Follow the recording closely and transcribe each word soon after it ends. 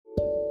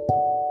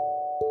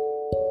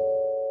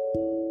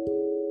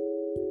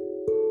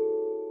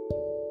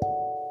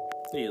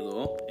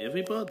Hello,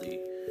 everybody.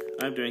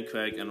 I'm Darren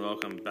Craig, and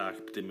welcome back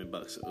to Dimmy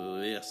Bucks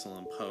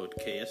Wrestling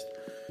Podcast.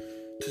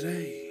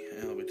 Today,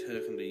 I'll be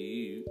talking to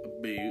you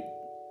about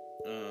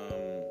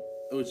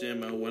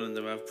Ojima winning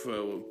the Rev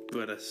Pro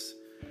British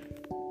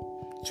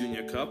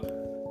Junior Cup,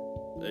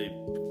 a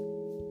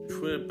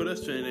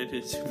British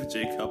 2019 Super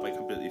J Cup. I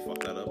completely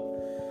fucked that up.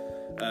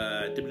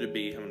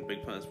 WWE having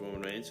big plans for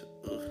Roman Reigns.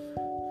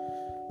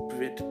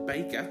 Britt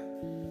Baker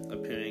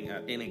appearing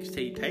at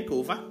NXT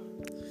TakeOver.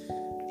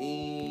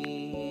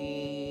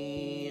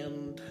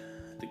 And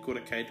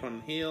Dakota Kai Ton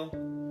Hill.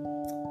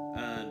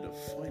 And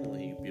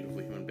finally,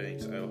 beautiful human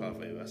beings, I'll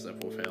have a wrestler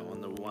profile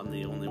on the one,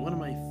 the only, one of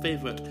my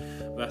favourite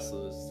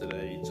wrestlers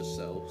today,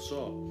 Giselle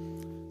Shaw.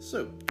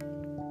 So,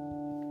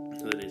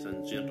 ladies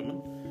and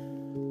gentlemen,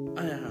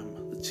 I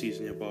am the Cheese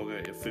in Your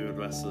Burger, your favourite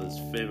wrestler's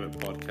favourite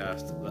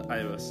podcast, the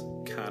Iris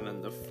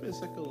Cannon, the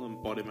physical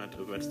embodiment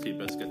of Red Tea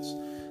Biscuits,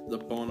 the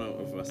Bono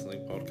of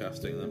wrestling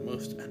podcasting, the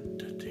most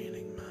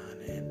entertaining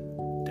man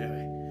in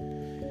Derry.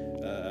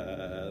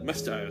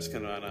 Mr. Iris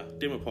Canana,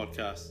 Demo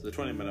Podcast, the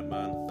 20-minute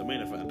man, the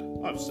main event.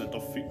 I've sent a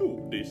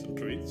few decent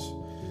treats.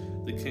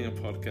 The king of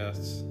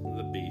podcasts,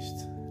 the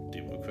beast,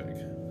 Demo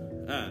Craig.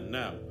 And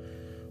now,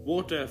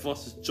 Walter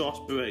vs. Josh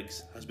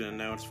Briggs has been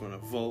announced for an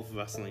Evolve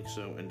Wrestling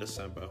show in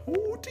December.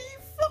 Holy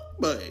fuck,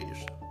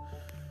 boys!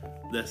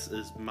 This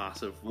is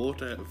massive.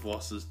 Walter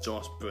vs.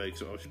 Josh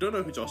Briggs. Or if you don't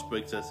know who Josh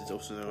Briggs is, he's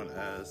also known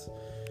as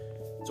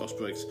Josh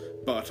Briggs.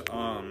 But,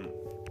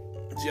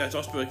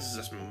 Josh Briggs is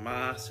this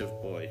massive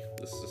boy,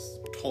 this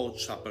tall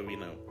chapper we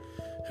know,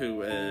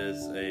 who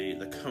is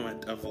the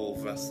current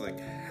Evolve Wrestling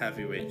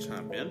heavyweight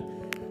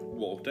champion.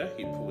 Walter,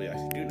 you probably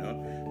actually do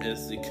know,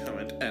 is the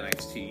current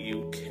NXT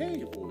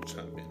UK World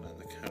Champion and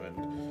the current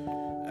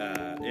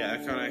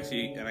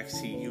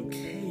NXT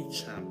UK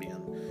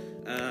champion.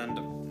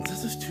 And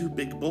this is two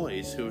big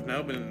boys who have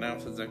now been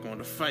announced that they're going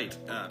to fight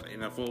at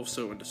an Evolve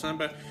show in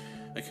December.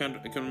 I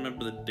can't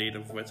remember the date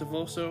of which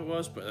Evolve show it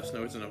was, but I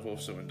know it's an Evolve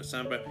show in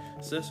December.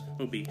 So this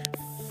will be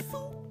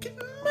fucking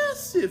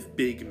massive,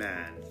 big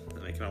man.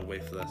 And I cannot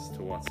wait for this,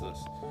 to watch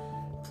this.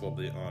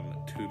 Probably on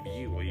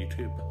TubeU or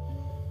YouTube.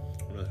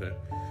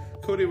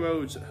 Cody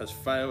Rhodes has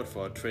filed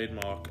for a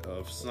trademark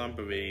of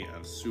Slamboree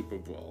and Super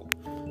Brawl.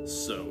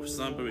 So,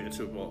 Slamboree and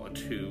Super Brawl are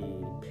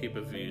two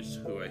pay-per-views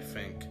who I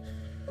think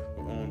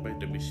were owned by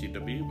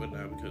WCW, but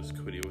now because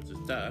Cody Rhodes'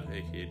 dad,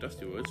 aka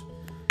Dusty Rhodes,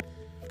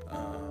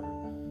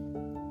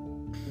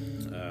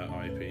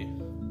 RIP,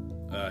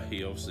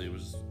 he obviously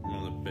was one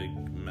of the big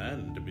men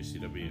in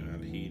WCW,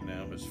 and he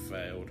now has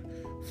filed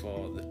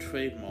for the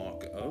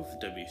trademark of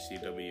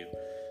WCW.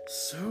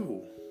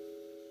 So,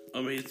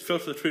 he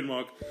filed for the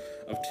trademark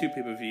of two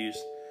pay-per-views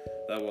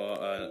that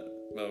were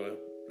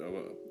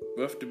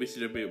both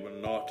WCW were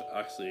not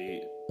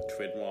actually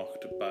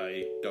trademarked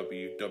by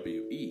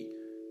WWE.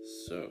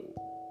 So,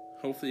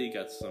 hopefully he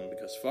gets them,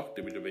 because fuck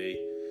WWE,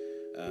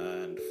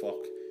 and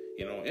fuck,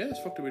 it's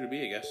fuck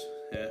WWE, I guess.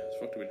 Yeah, it's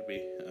fuck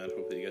WWE, and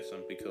hopefully he gets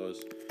them,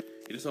 because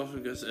he just also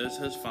gets, it's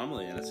his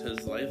family, and it's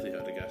his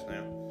livelihood, I guess,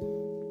 now,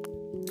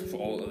 for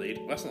all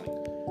elite wrestling.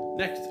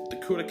 Next,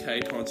 Dakota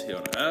Kai turns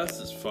heel. This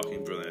is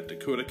fucking brilliant.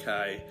 Dakota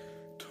Kai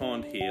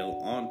turned heel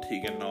on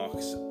Tegan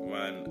Nox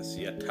when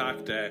she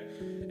attacked her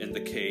in the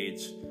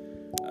cage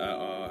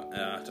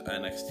at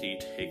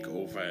NXT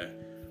TakeOver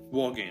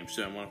War Games,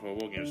 during one of our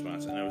War Games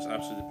matches, and it was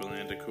absolutely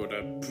brilliant.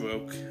 Dakota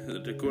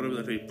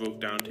literally broke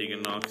down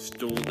Tegan Nox,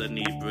 stole the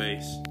knee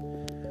brace,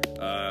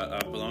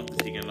 belonged to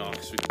Tegan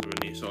Nox because of her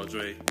knee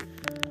surgery.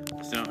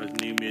 It's now has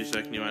new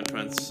music, new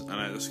entrants, and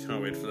I just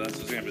can't wait for that.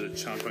 So it's going to be the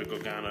Ciampa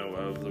Gargano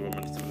of the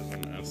women's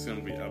division, and it's going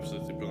to be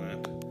absolutely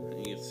brilliant.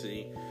 And you can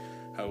see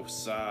how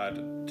sad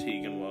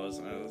Tegan was,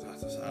 and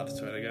that's a sad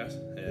to it, I guess.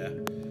 Yeah.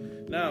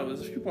 Now,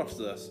 if you watch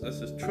this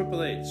is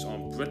Triple H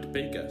on Britt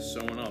Baker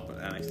showing up at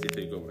NXT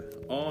TakeOver.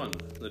 On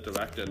the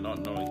director not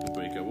knowing who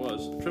Baker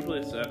was, Triple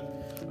H said,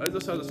 I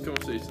just had this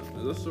conversation.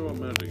 This was a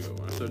minute ago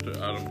when I said to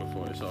Adam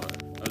before I saw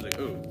it. I was like,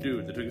 oh,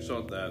 dude, they took a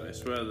shot that. I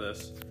swear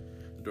this.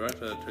 The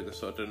director that took the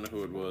shot didn't know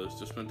who it was,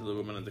 just went to the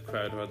woman in the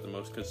crowd who had the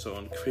most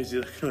concerned, crazy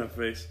look on her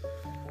face,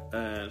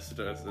 and so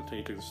that's the thing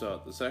he took the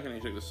shot. The second he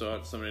took the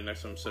shot, somebody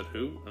next to him said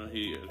who, and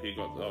he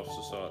got off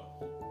the shot.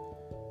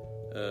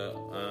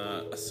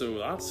 So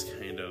that's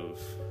kind of,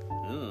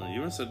 you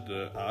even said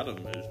Adam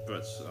is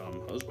Brett's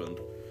husband,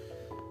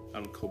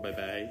 and Kobe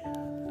Bay.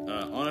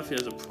 On if he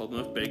has a problem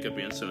with Baker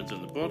being shown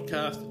in the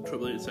broadcast,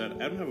 Triple H said,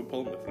 I don't have a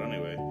problem with it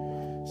anyway.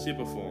 See it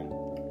perform.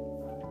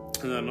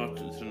 And then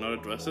not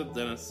address it,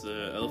 then it's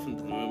the elephant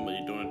in the room that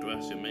you don't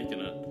address, you're making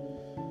it.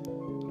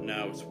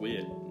 Now it's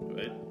weird,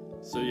 right?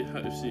 So you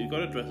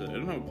gotta address it. I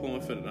don't have a problem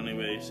with it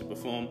anyway, so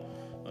perform,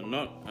 I'm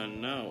not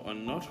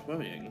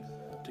worrying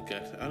to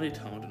get any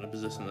talent in a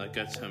position that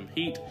gets them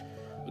heat.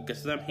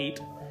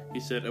 He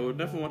said, I would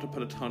never want to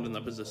put a talent in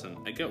that position.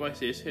 I get why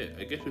she is here,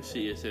 I get who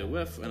she is here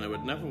with, and I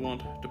would never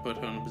want to put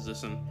her in a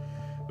position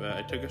where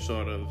I took a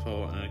shot of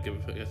her and I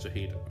gets her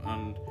heat.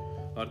 And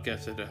I'd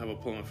get her to have a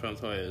problem for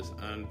employers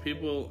and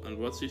people and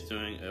what she's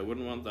doing. I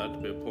wouldn't want that to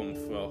be a problem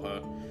for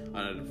her,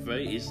 and it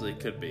very easily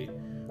could be.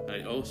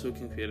 I also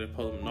can create a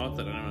problem, not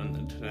that I'm on the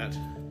internet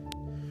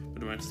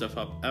would write stuff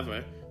up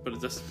ever, but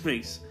it just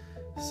makes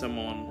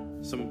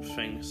something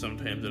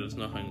sometimes that is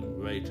nothing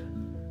right.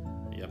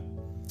 Yep.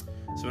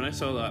 So when I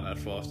saw that at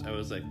first, I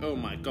was like, oh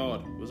my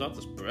god, was that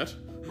this Brit?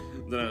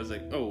 Then I was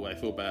like, oh, I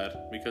feel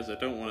bad, because I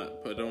don't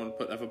want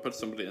to ever put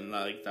somebody in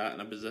that, like that, in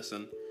a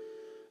position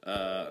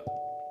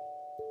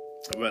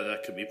where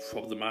that could be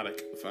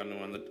problematic for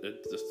anyone that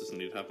it just doesn't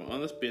need to happen.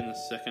 On this being the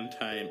second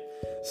time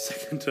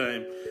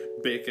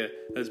Baker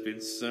has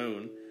been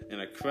sewn in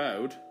a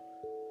crowd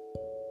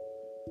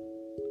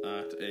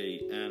at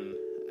a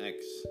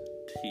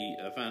NXT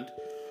event.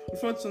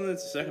 Unfortunately,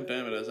 it's the second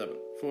time it has happened.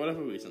 For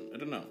whatever reason, I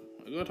don't know.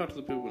 I go talk to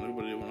the people and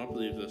everybody will not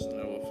believe this, and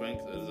I will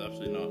think that it is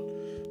absolutely not.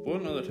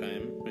 But another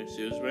time,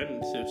 she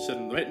was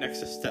sitting right next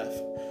to Steph,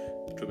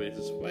 Triple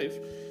H's wife.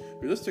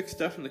 Realistic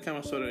Steph in the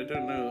camera, so I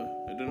don't know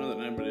that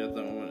anybody at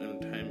that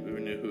moment in time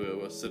even knew who it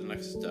was sitting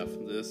next to Steph.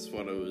 This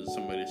thought it was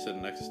somebody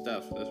sitting next to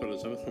Steph. This thought it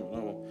was something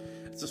normal.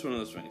 It's just one of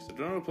those things. I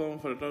don't have a problem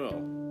for it at all.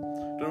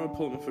 I don't have a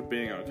problem for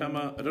being on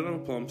camera. I don't have a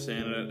problem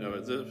saying it. I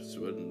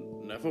would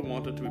never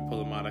want it to be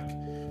problematic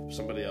for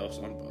somebody else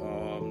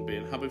on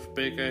being happy for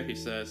Baker. He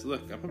says,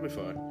 look, I'm happy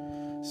for her.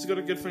 She's got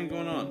a good thing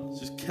going on.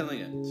 She's killing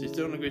it. She's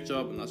doing a great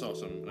job, and that's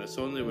awesome. And I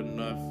certainly would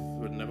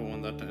never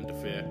want that to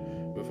interfere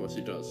with what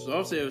she does. So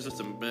obviously it was just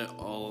a bit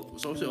all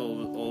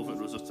of it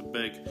was just a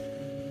big,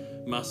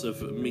 massive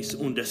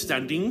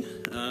misunderstanding,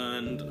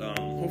 and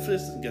hopefully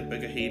this doesn't get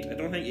bigger heat. I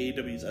don't think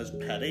AEW is as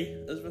petty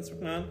as Vince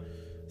McMahon,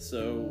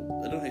 so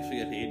I don't think we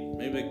get heat.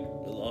 Maybe it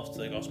lost to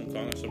like Awesome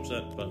Kong or some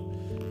shit, but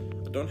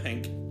I don't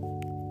think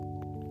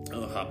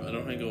it'll happen. I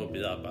don't think it will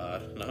be that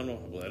bad. I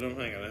don't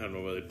think anything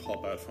will really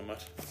pop out from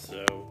it.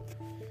 So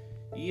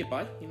yeah,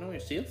 bye. You know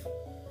yourself.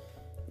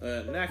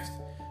 Next,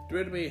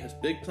 WWE has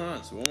big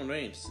plans for Roman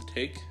Reigns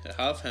to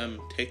have him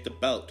take the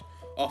belt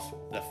off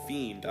the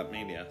Fiend at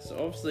Mania. So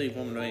obviously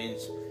Roman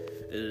Reigns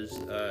is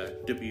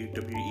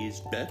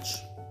WWE's bitch,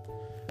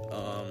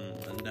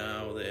 and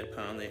now they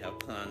apparently have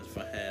plans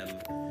for him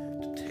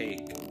to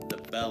take the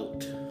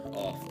belt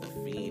off the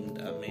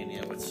Fiend at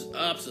Mania, which is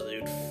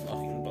absolute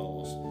fucking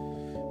balls,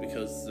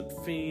 because the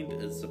Fiend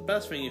is the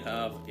best thing you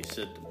have. He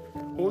should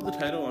hold the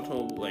title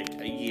until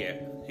like a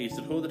year. He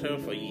should hold the title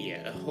for a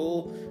year, a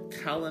whole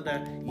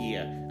calendar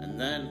year, and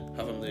then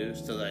have him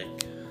lose to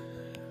like,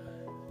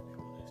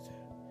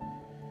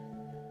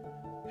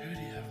 who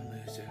do you have him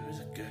lose to? Who's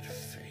a good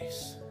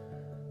face?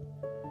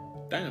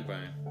 Daniel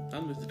Bryan.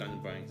 I'll lose to Daniel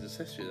Bryan, because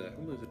there's history there.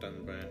 I'll lose to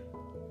Daniel Bryan.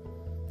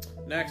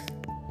 Next,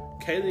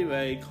 Kaylee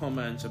Ray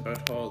comments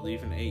about her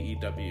leaving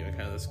AEW, and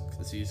kind of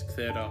she's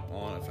cleared up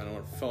on if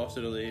anyone forced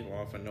her to leave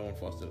or if no one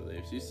forced her to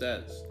leave. She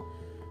says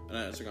in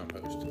an Instagram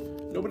post,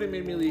 nobody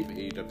made me leave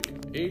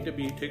AEW.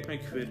 AEW took my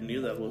career to new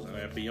levels, and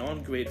I am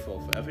beyond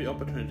grateful for every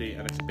opportunity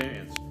and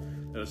experience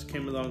that has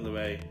come along the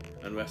way,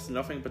 and wish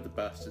nothing but the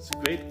best. It's a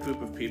great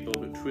group of people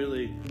who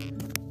truly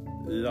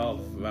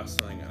love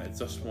wrestling, and I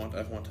just want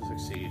everyone to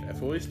succeed.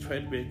 I've always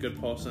tried to be a good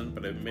person,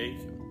 but I make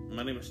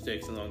many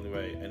mistakes along the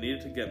way. I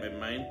needed to get my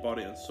mind,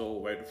 body, and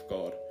soul right with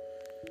God.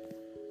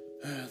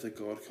 The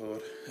God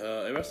code.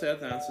 I wish I had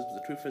the answers, but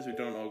the truth is we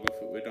don't all go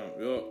for it. I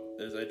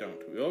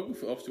don't. We all go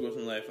for obstacles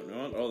in life, and we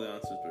want all the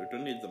answers, but we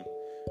don't need them.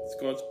 It's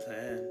God's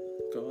plan.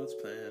 God's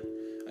plan.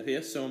 And He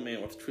has shown me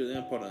what's truly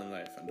important in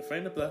life, and to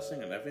find a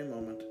blessing in every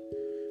moment,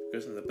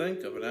 because in the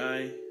blink of an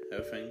eye,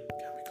 everything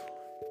can be gone.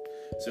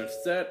 So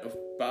instead of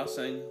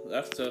bashing,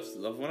 let's just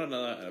love one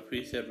another and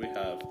appreciate what we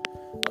have.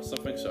 Or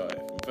something sorry.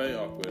 I'm very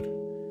awkward.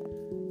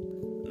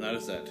 And that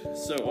is it.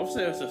 So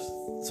obviously I was just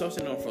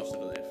totally not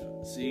frustrated to leave.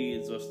 She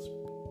just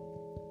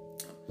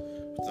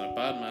was in a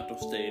bad mental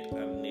state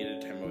and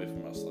needed time away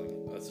from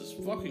wrestling. That's just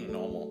fucking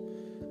normal.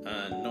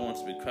 And no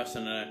one's been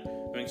questioning it.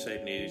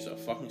 Ringside needs are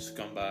fucking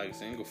scumbags.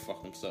 They can go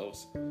fuck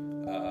themselves.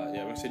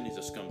 Ringside needs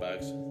are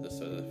scumbags. That's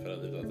how they feel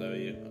leave that there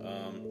with you.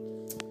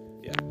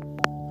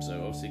 So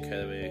obviously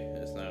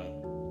Kaylee is now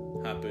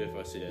happy with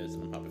what she is,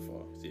 and I'm happy for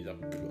her. She's a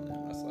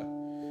brilliant wrestler.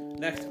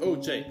 Next,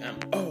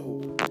 OJMO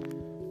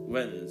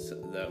wins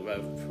the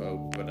Rev Pro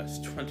British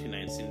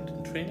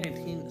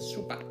 2019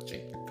 Super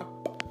J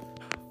Cup.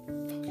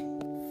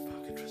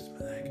 Fucking twisted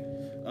my leg.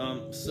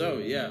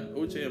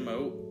 OJMO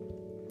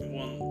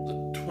won the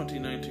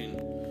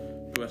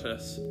 2019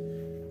 British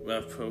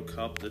Rev Pro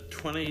Cup. The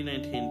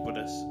 2019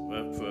 British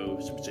Rev Pro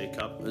Super J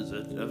Cup is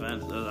an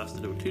event that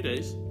lasted over 2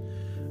 days,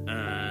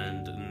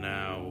 and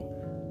now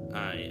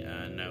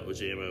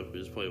OJMO,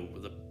 who's probably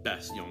the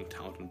best young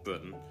talent in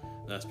Britain,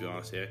 let's be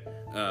honest here,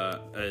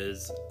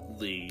 is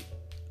the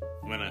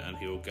winner, and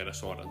he will get a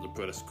shot at the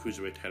British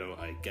Cruiserweight title,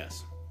 I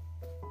guess.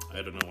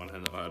 I don't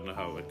know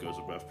how it goes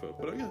with Rev Pro,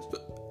 but I guess.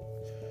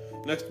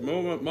 Next,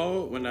 Mauro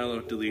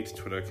Ranallo deletes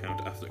Twitter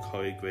account after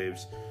Corey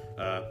Graves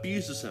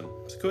abuses him.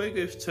 So Corey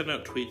Graves sent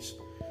out tweets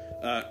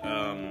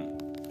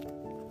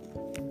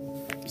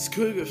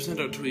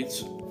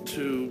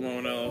to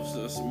Mauro Ranallo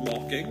just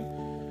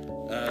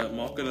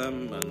mocking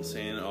him and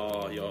saying,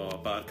 "Oh, you're a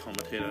bad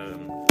commentator,"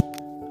 and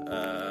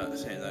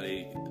saying that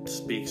he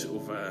speaks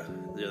over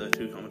the other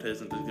two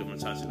commentators and does give them a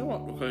chance. You know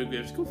what, Corey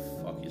Graves, go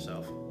fuck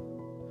yourself.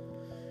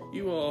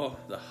 You are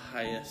the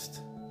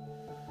highest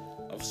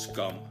of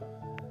scum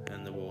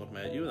in the world,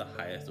 mate. You are the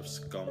highest of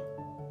scum.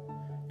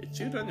 It's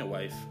you and your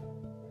wife.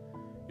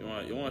 You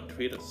want to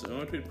tweet us? You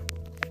want to tweet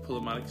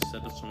problematic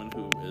said to someone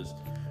who is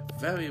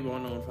very well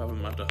known for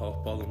having mental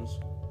health problems?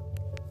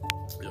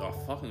 You're a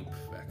fucking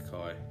prick,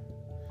 Corey.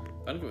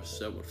 I don't give a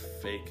shit what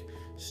fake,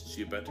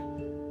 stupid,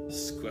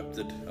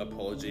 scripted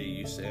apology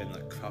you say in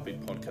that crappy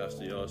podcast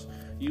of yours.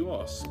 You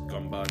are a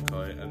scumbag,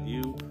 Corey, and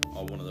you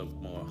are one of the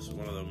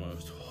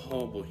most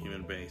horrible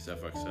human beings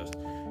ever exist.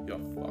 You're a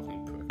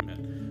fucking prick,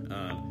 man.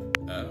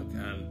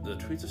 And the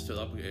tweets are still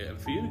up, okay? And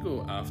for you to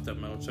go after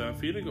Meltzer, and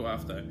for you to go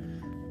after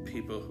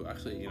people who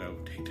actually,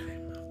 take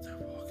time out their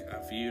work,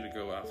 and for you to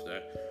go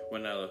after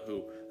Winella,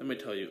 who, let me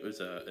tell you,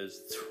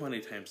 is 20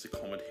 times the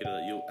commentator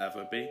that you'll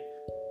ever be.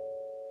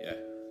 Yeah,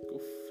 go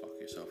fuck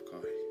yourself,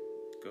 Corey.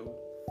 Go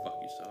fuck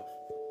yourself.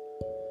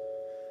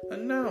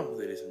 And now,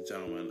 ladies and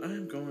gentlemen, I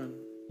am going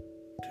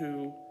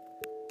to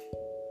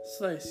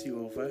slice you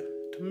over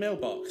to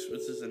Mailbox,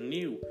 which is a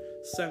new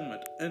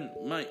segment in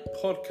my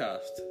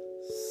podcast.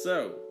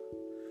 So,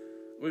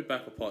 we'll be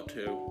back with part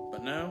 2.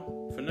 But now,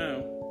 for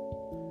now,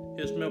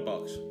 here's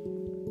Mailbox.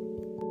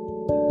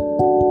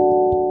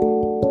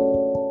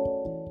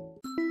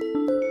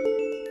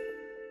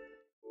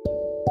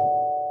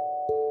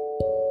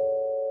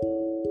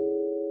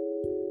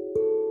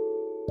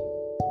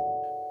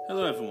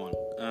 Hello everyone,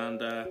 and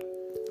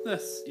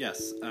this,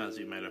 yes, as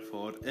you might have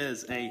heard,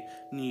 is a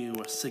new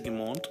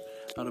segment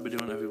that I'll be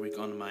doing every week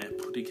on my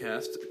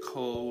podcast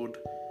called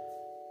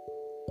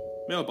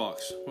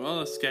Mailbox. Well,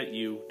 let's get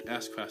you to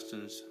ask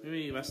questions,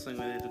 maybe wrestling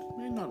related,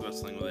 maybe not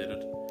wrestling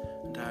related,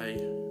 and I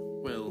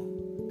will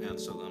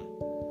answer them.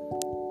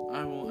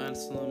 I will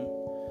answer them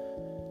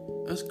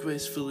as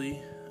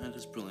gracefully and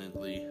as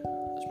brilliantly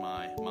as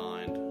my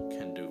mind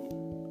can do.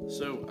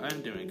 So,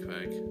 I'm doing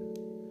Craig.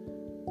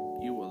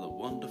 You are the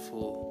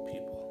wonderful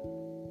people.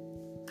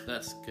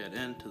 Let's get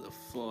into the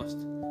first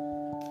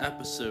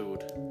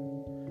episode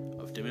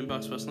of Damien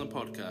Box Wrestling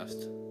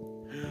Podcast.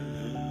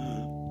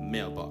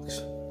 Mailbox.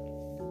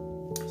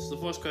 So the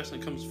first question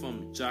comes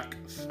from Jack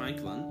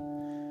Franklin,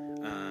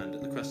 and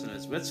the question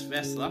is, which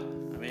wrestler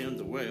around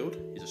the world,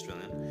 he's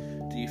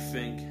Australian, do you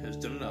think has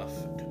done enough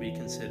to be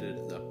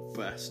considered the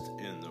best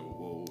in the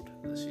world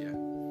this year?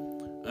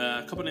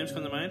 A couple of names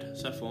come to mind.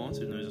 Seth Rollins,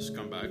 who knows a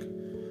scumbag.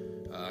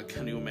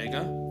 Kenny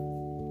Omega.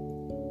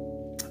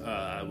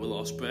 Will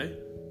Ospreay.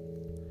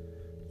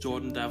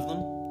 Jordan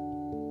Devlin.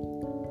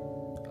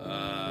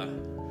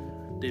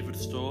 David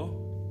Starr.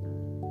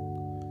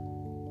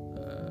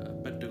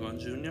 Pentagon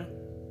Jr.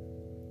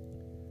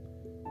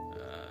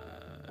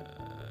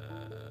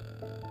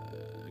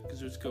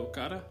 Kazuchika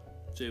Okada.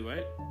 Jay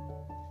White.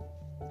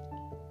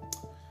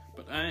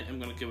 But I am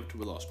going to give it to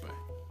Will Ospreay.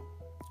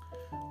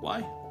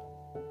 Why?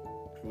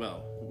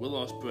 Well, Will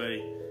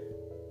Ospreay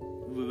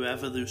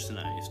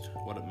revolutionized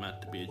what it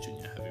meant to be a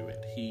junior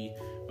heavyweight. He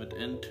went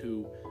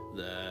into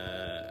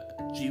the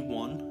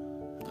G1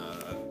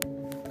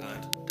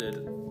 and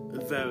did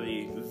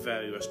very,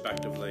 very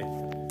respectively.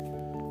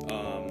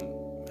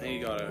 He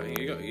got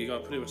a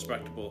pretty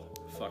respectable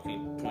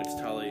fucking points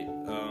tally.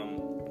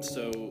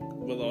 So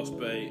Will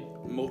Ospreay,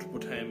 multiple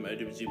time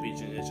IWGP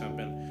Junior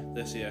Champion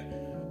this year,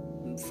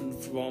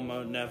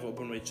 former never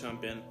openweight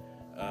champion.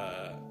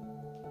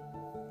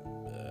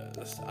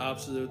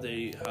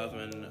 Absolutely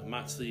having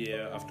match of the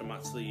year after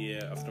match of the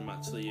year after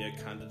match of the year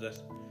candidate,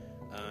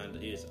 and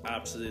he is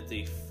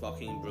absolutely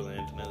fucking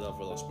brilliant, and I love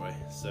Will Ospreay.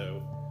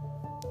 So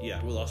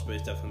yeah, Will Ospreay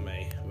is definitely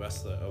my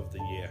wrestler of the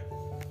year.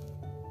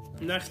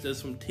 Next is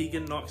from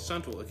Tegan Knox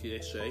Central,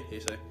 aka Shay. Hey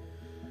Shay.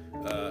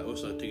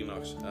 Also Tegan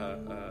Knox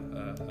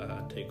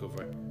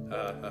takeover.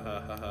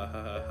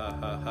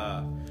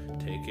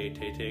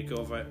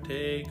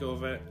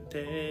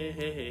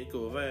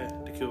 Takeover.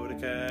 Dakota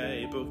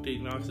Kai broke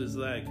Tegan Knox's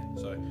leg.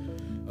 Sorry.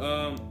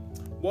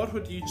 What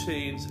would you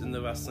change in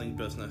the wrestling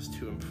business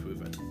to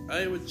improve it?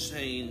 I would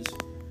change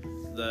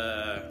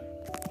the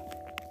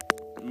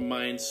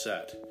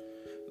mindset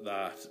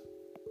that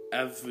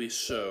every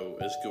show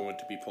is going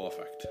to be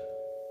perfect.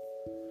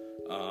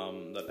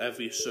 That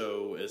every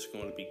show is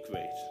going to be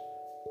great.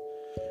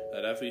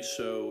 That every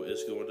show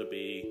is going to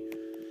be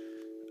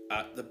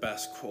at the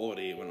best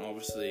quality, when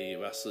obviously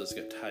wrestlers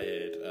get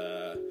tired,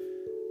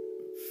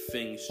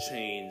 things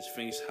change,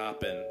 things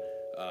happen.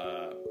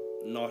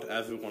 Not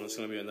everyone is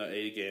going to be in their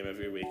A game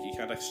every week. You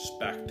can't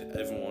expect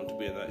everyone to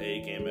be in their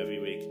A game every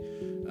week,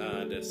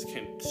 and it's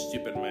kind of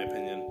stupid in my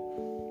opinion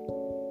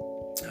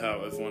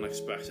how everyone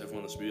expects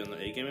everyone to be in their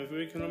A game every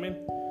week, you know what I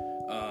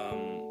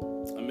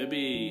mean? And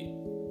maybe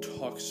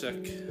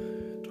toxic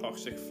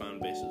fan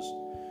bases,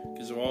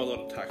 because there are a lot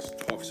of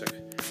toxic.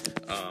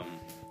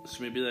 So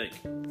maybe like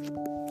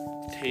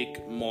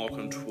take more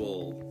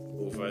control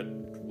over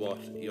what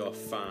your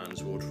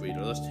fans will tweet,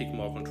 or let's take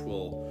more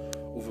control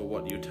over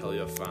what you tell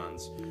your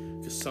fans.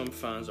 Because some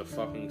fans are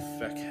fucking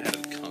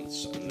thick-headed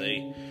cunts, and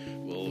they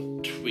will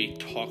tweet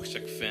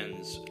toxic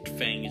things.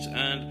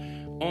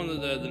 And on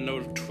the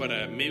note of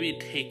Twitter, maybe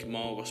take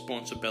more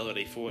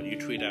responsibility for what you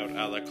tweet out,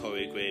 a la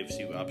Corey Graves,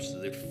 you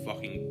absolute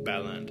fucking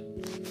bellend.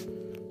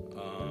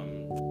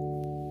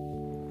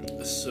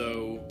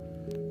 So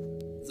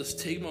just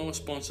take more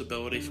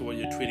responsibility for what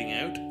you're tweeting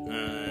out,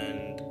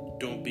 and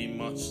don't be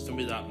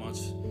that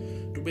much.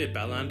 Don't be a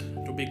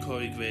bellend. Don't be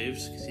Corey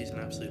Graves, because he's an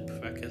absolute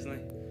prick, isn't he?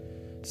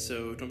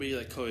 So don't be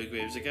like Corey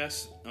Graves, I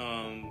guess.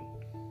 And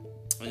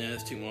yeah,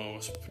 just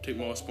take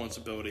more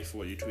responsibility for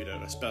what you tweet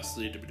out,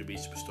 especially WWE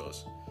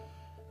superstars.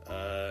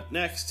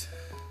 Next,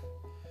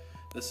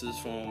 this is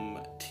from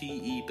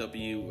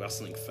TEW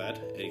Wrestling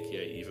Fed,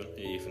 aka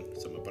Even,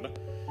 it's my brother.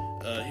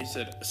 He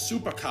said,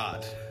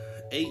 Supercard,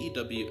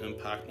 AEW,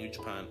 Impact, New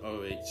Japan,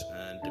 ROH,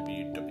 and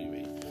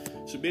WWE.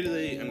 So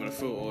basically, I'm gonna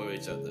throw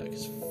ROH out there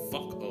because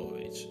fuck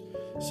ROH.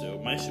 So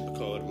my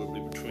supercard will be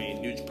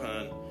between New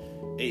Japan,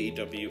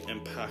 AEW,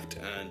 Impact,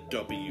 and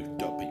WWE.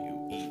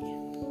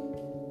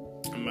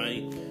 And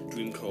my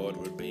dream card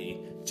would be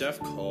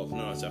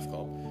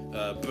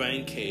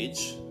Brian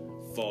Cage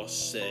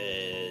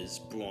versus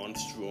Braun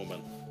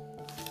Strowman.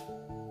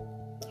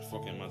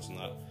 Fucking imagine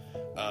that.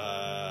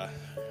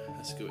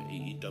 Let's go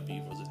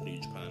AEW versus New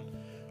Japan.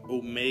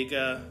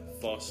 Omega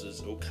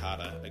versus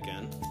Okada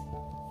again.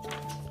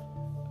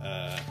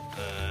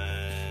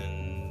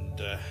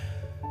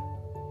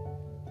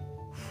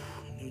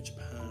 New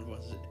Japan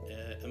versus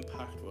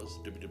Impact versus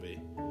WWE.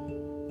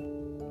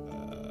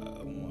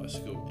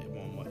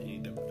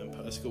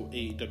 Let's go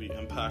AEW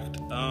Impact.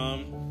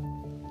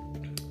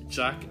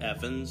 Jack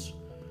Evans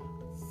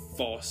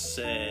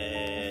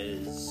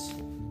versus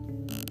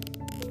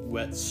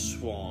Red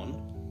Swan.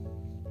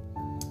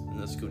 And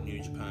let's go New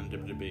Japan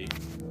WWE.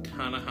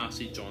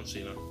 Tanahashi John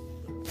Cena.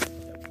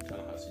 Yep,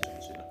 Tanahashi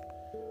John Cena.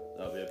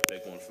 That'll be a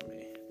big one for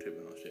me, to be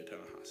honest with you.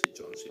 Tanahashi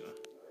John Cena.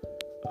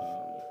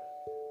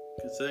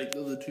 Because they're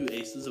the two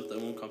aces of their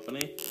own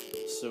company,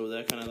 so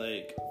they're kind of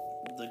like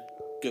the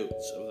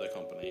goats of their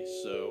company.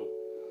 So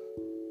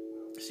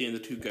seeing the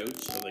two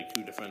goats of like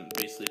two different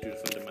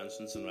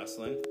dimensions in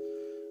wrestling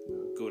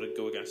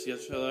go against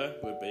each other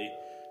would be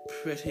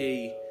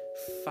pretty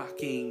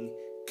fucking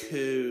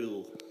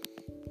cool.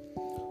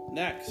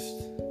 Next,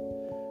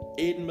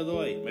 Aiden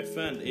Malloy, my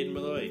friend, Aiden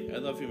Malloy. I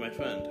love you, my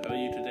friend. How are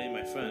you today,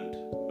 my friend?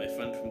 My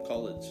friend from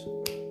college,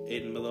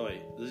 Aiden Malloy.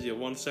 This is your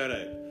one shout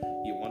out.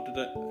 You wanted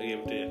it, I gave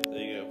it to you.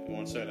 There you go,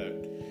 one shout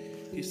out.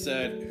 He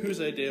said, whose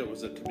idea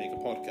was it to make a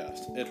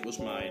podcast? It was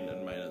mine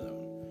and mine alone.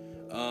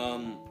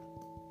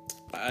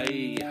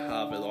 I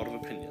have a lot of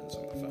opinions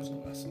on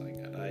professional wrestling,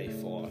 and I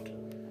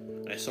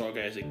saw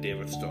guys like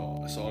David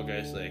Starr, I saw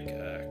guys like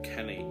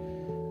Kenny,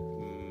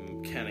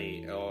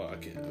 or I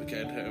can't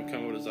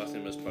remember what his last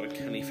name is, but a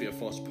Kenny for Your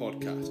First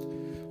Podcast.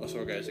 I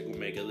saw guys like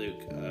Omega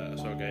Luke, I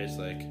saw guys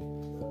like,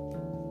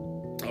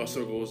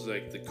 also goes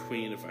like the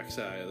Queen of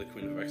XI, the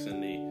Queen of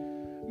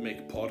XND,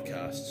 make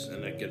podcasts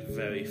and they get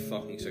very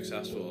fucking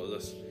successful.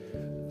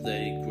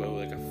 They grow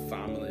like a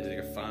family, like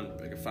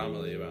a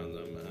family around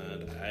them,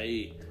 and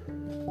I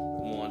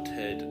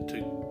wanted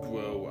to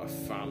grow a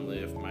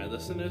family of my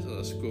listeners.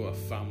 Let's grow a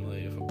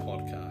family of a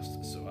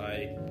podcast. So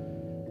I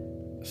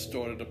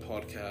started a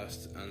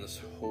podcast and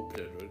just hoped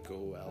it would go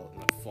well.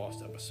 And the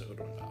first episode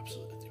went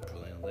absolutely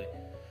brilliantly.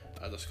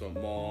 I just got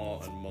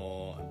more and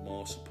more and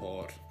more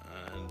support,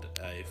 and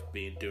I've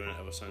been doing it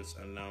ever since,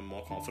 and now I'm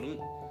more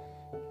confident.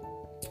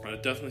 I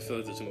definitely feel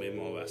like there's going to be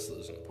more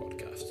wrestlers on the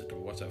podcast to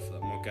watch out for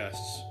that. More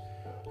guests,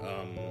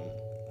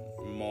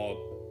 more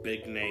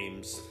big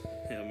names,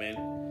 you know what I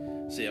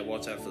mean? So yeah,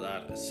 watch out for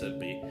that. It should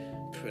be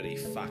pretty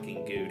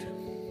fucking good.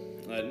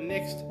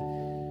 Next,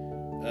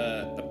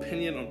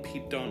 opinion on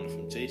Pete Dunne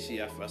from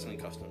JCF Wrestling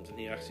Customs, and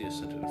he actually has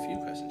sent in a few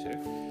questions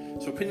here.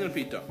 So opinion on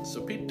Pete Dunne.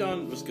 So Pete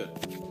Dunne was good.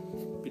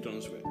 Pete Dunne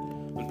was great.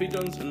 And Pete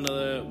Dunne's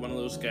another one of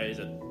those guys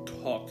that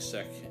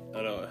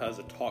has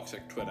a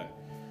toxic Twitter.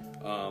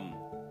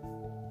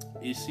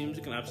 He seems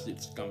like an absolute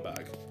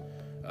scumbag.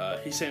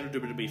 He signed to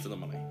WWE for the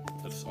money.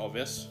 That's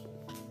obvious.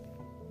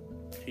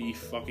 He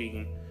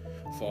fucking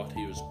thought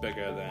he was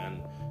bigger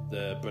than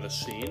the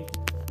British scene,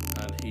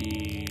 and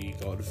he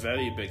got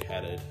very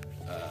big-headed.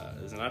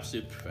 Is an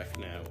absolute prick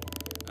now,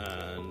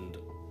 and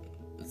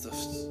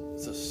just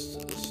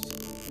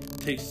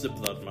takes the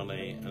blood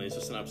money, and he's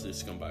just an absolute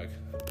scumbag.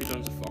 He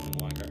turns a fucking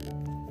wanker.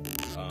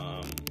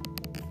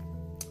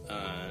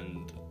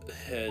 And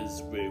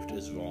his route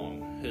is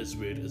wrong. His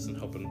route isn't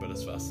helping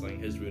British wrestling.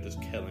 His route is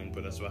killing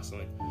British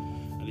wrestling,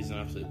 and he's an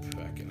absolute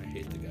prick, and I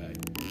hate the guy.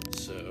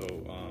 So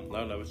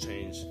that'll never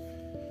change.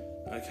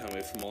 I can't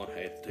wait for more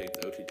hate to take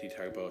the OTT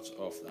tag belts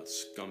off that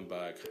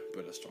scumbag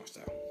British strong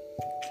style.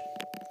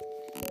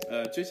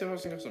 JCF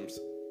Wrestling Customs.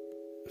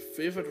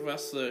 Favorite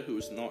wrestler who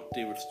is not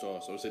David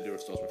Starr. So I would say David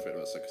Starr's my favorite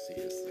wrestler because he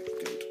is like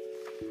goat.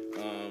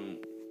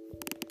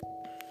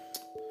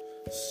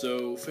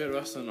 So favorite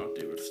wrestler not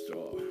David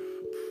Starr.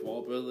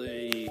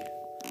 Probably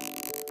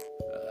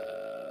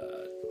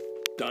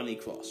Danny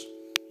Cross.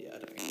 Yeah,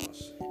 Danny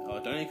Cross.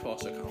 Danny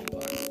Cross or Callum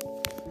Black.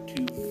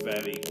 Two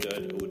very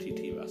good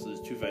OTT wrestlers,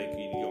 two very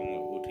good young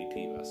OTT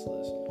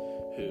wrestlers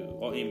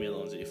or Amy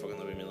Lonzi, you fucking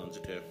love Amy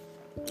Lonzi too.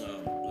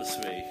 The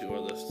three who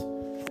are just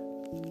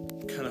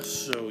kind of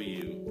show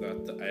you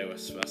that the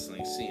Irish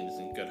wrestling scene is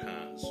in good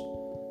hands.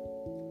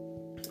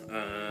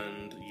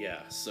 And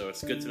yeah, so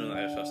it's good to know the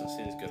Irish wrestling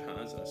scene is in good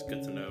hands, and it's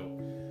good to know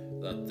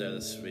that they're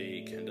the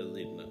three kind of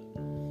leading it.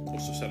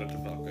 Also, shout out to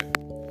Valkyrie.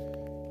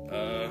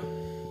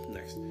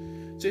 Next,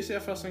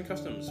 JCF Wrestling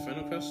Customs,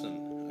 final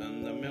question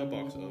in the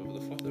mailbox of the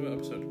 4th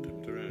episode of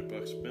the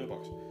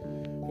Mailbox.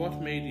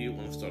 What made you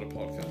want to start a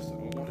podcast?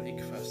 And what a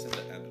question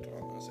to end it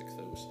on as I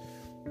close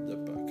the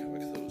book and I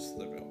close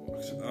the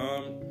mailbox.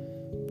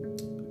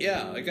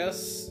 Yeah, I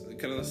guess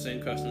kind of the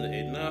same question that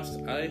Aiden asked.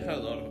 I had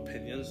a lot of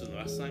opinions in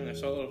wrestling. I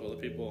saw a lot of other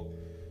people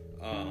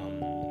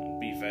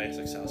be very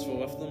successful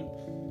with them.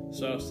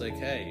 So I was like,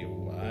 hey,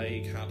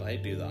 why can't I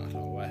do that?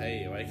 Or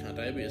hey, why can't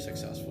I be as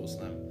successful as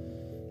them?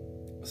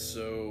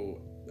 So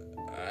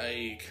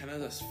I kind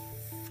of just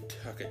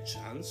took a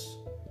chance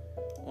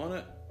on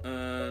it,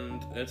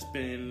 and it's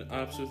been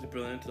absolutely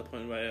brilliant to the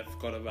point where I've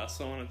got a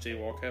wrestler on, Jay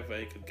Walker, a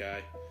very good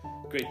guy.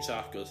 Great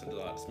chat goes into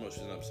that. It's most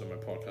of an episode of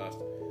my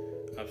podcast.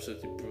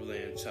 Absolutely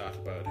brilliant chat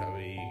about how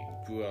he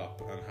grew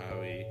up and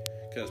how he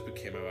just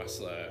became a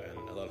wrestler, and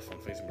a lot of fun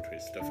things in between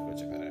stuff. Go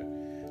check that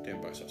out.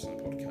 Doing Box Wrestling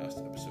Podcast,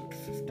 episode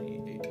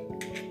 58.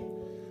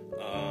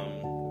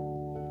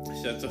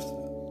 Yeah, just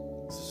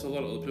a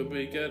lot of other people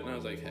be good, and I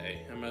was like,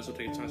 hey, I might as well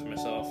take a chance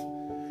myself. I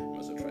might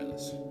as well try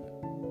this.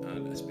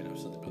 And it's been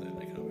absolutely brilliant.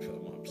 I can't wait for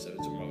more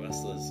episodes of more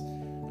wrestlers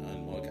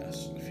and more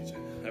guests in the future.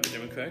 I've been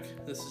Damien Craig.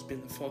 This has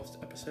been the 4th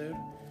episode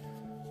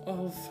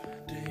of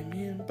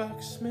Damien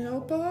Buck's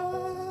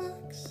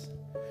Mailbox.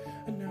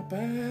 And now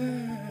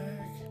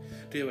back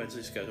to your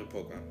Wednesday scheduled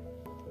program.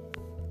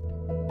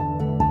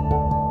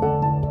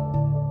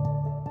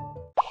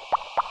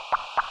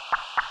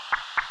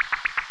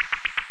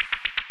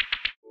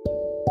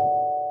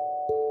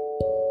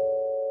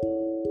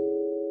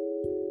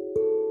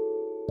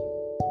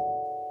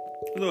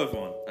 Hello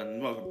everyone,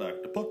 and welcome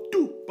back to part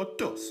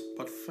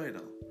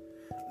final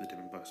of the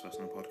Damien Buck's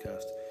Wrestling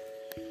Podcast.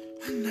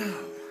 And now,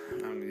 I'm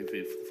going to give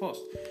you for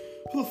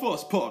the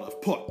first part of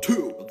part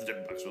 2 of the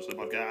Damien Buck's Wrestling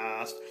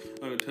Podcast,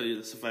 I'm going to tell you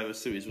the Survivor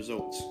Series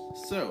results.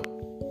 So,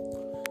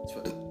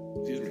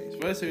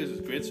 Survivor Series was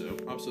a great show,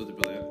 absolutely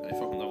brilliant, I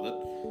fucking loved it.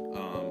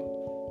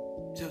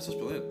 Yeah, it's just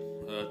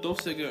brilliant.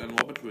 Dolph Ziggler and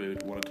Robert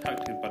Roode won a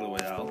tag team battle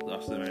royale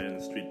after they made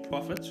the Street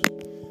Profits.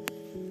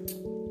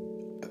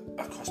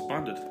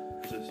 Cross-banded.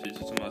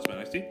 Some lads from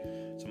NXT,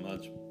 some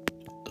lads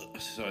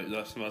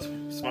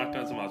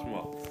SmackDown, some lads from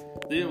Raw.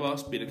 Leo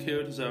Ross beat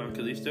Akira Tozawa and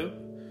Kalisto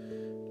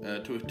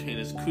to retain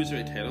his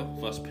Cruiserweight title,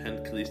 thus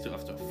pinned Kalisto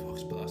after a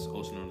Fox Blast,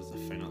 also known as the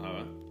Final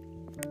Hour.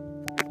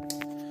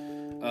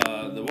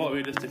 The Raw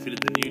Raiders defeated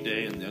the New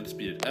Day in the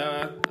Undisputed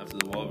Era after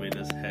the Raw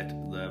Raiders hit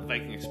the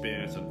Viking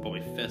Experience and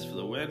Bobby Fish for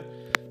the win.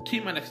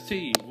 Team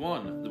NXT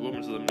won the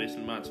Women's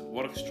Elimination match.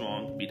 Roderick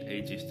Strong beat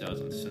AJ Styles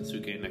and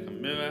Shinsuke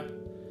Nakamura.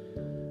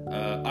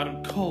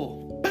 Adam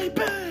Cole,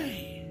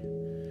 baby,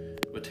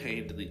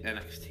 retained the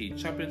NXT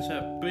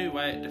Championship. Bray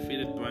Wyatt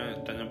defeated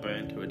Daniel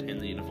Bryan to retain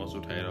the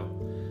Universal title.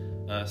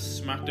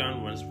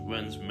 SmackDown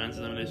wins men's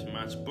elimination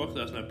match. Brock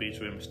Lesnar beats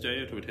Rey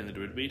Mysterio to retain the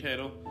WWE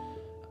title.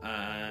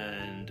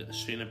 And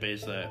Shayna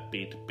Baszler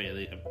beat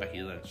Bayley and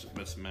Becky Lynch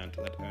with cement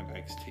that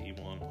NXT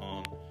won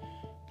on.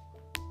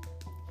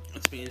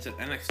 Which means that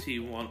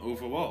NXT won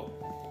overall.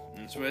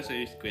 And so I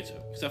say great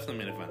show, except for the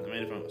main event. The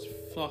main event was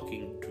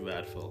fucking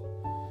dreadful.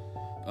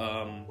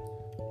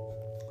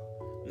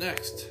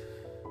 Next,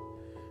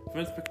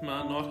 Vince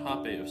McMahon not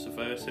happy with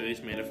Survivor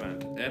Series main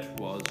event. It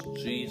was,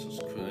 Jesus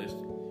Christ,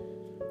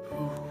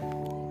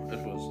 it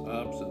was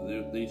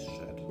absolutely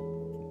shit.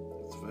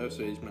 Survivor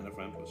Series main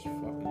event was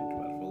fucking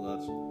dreadful.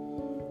 That's,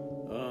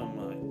 oh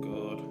my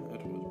god,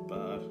 it was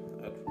bad.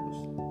 It was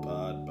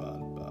bad.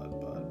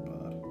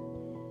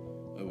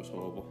 It was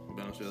horrible. To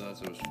be honest with you, it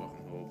was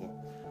fucking horrible.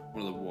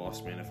 One of the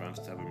worst main events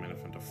to ever main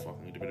event of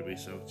fucking WWE,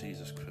 so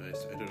Jesus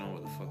Christ, I don't know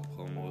what the fuck the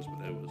problem was,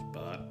 but it was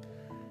bad.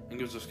 I think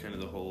it was just kind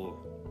of the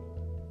whole,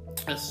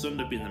 it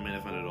shouldn't have been the main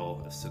event at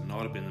all. It should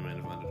not have been the main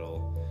event at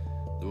all.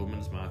 The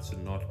women's match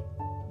should not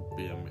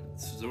be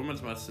the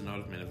women's match should not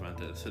have main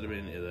evented. It should have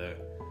been either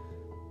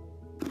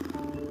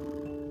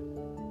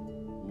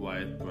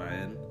Wyatt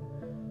Bryan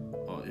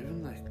or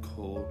even like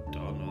Cole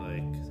Dunn or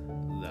like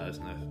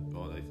Lesnar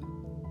or like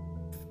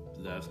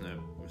Lesnar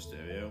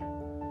Mysterio.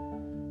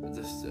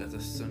 This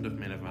shouldn't have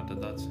main evented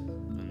that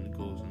and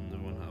goes in the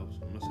one house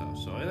myself.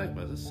 Sorry, like,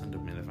 but this shouldn't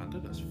have main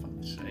evented. That's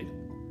fucking shite.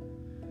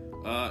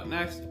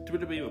 Next,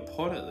 WWE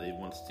reportedly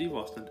wants Steve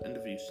Austin to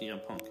interview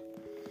CM Punk.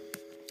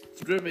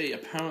 So WWE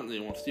apparently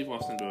wants Steve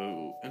Austin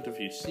to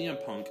interview CM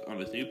Punk on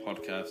his new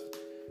podcast.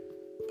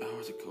 Oh,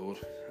 what's it called?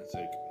 It's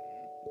like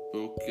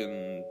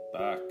Broken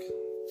Back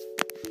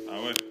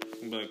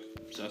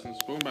Sessions.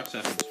 Go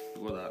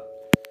that.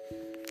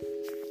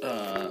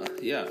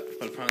 Yeah,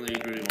 but apparently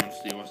he really wants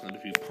Steve Austin to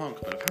interview Punk,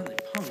 but apparently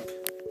Punk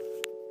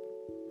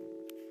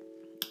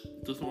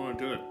doesn't want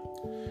to do it.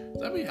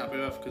 So I'd be happy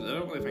with, because I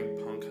don't really think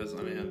Punk has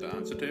anything to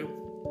answer to.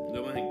 I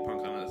don't really think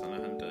Punk has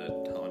anything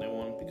to tell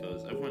anyone,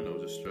 because everyone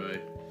knows a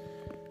stray.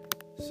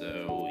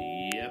 So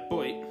yeah,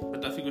 boy.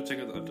 But definitely go check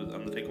out the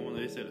Undertaker one.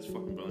 They said it's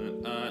fucking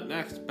brilliant.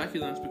 Next, Becky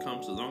Lynch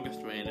becomes the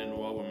longest reigning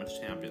Raw Women's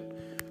Champion.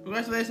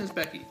 Congratulations,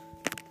 Becky.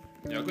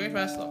 You're a great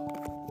wrestler.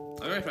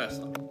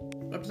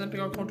 Representing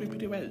our country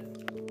pretty well.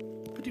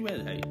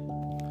 Hey.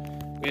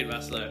 Great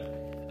wrestler,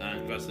 and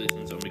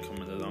congratulations on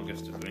becoming the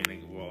longest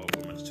reigning Raw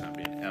Women's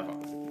Champion ever.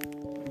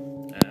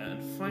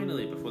 And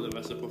finally, before the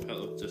rest of the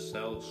profile of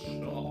Giselle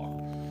Shaw,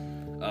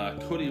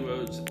 Cody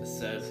Rhodes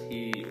says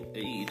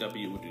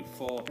AEW will do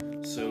 4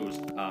 shows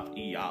a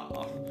year.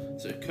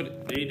 So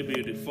AEW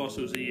will do 4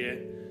 shows a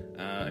year.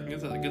 I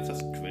guess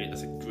that's great.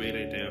 That's a great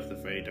idea of the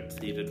very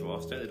depleted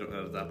roster. They don't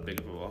have that big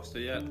of a roster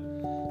yet.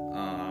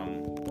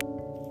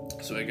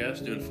 So I guess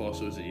doing 4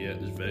 shows a year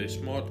is very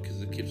smart,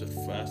 because it keeps it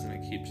fresh and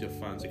it keeps your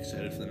fans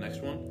excited for the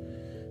next one.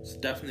 It's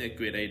definitely a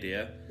great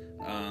idea.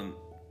 I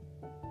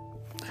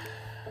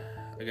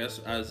guess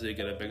as they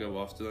get a bigger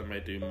roster, they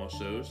might do more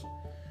shows.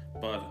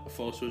 But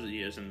 4 shows a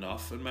year is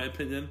enough, in my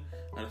opinion,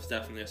 and it's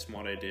definitely a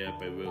smart idea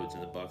by Rhodes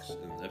and the Bucks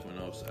and everyone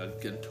else.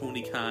 And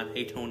Tony Khan,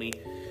 hey Tony,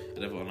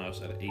 and everyone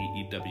else at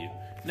AEW.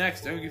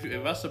 Next, I'm going to give you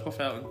a wrestler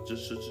profile on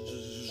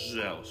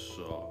Giselle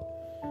Shaw.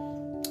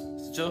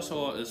 Giselle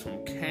Shaw is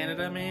from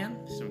Canada, man.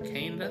 She's from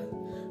Canada.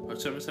 Her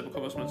championship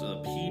accomplishments are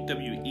the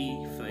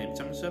PWE Flame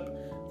Championship,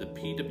 the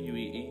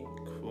PWE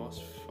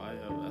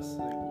Crossfire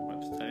Wrestling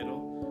Women's Title,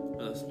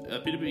 the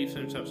PWE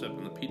Flame Championship,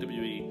 and the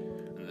PWE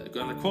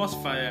and the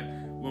Crossfire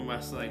Women's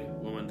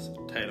Wrestling Women's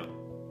Title.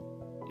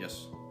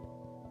 Yes,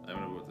 I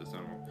haven't wrote this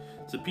down wrong.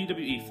 It's the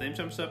PWE Flame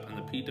Championship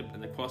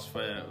and the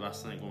Crossfire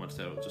Wrestling Women's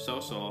Title.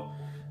 Giselle Shaw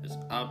is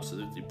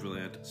absolutely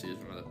brilliant. She is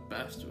one of the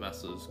best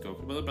wrestlers,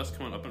 one of the best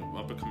coming up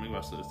and coming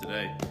wrestlers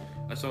today.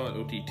 I saw it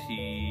OTT.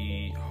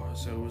 It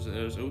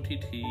was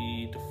OTT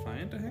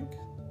Defiant, I think.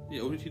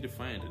 Yeah, OTT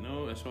Defiant.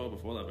 No, I saw it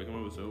before that, but I can't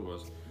remember what show it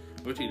was.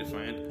 OTT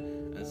Defiant,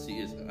 and she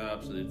is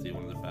absolutely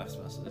one of the best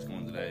wrestlers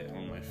going today.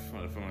 One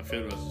of my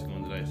favorite wrestlers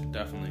going today. So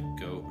definitely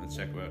go and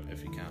check her out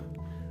if you can.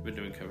 We're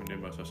doing Kevin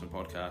Dunbar's Wrestling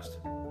Podcast.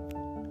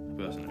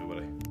 Good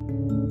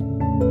everybody.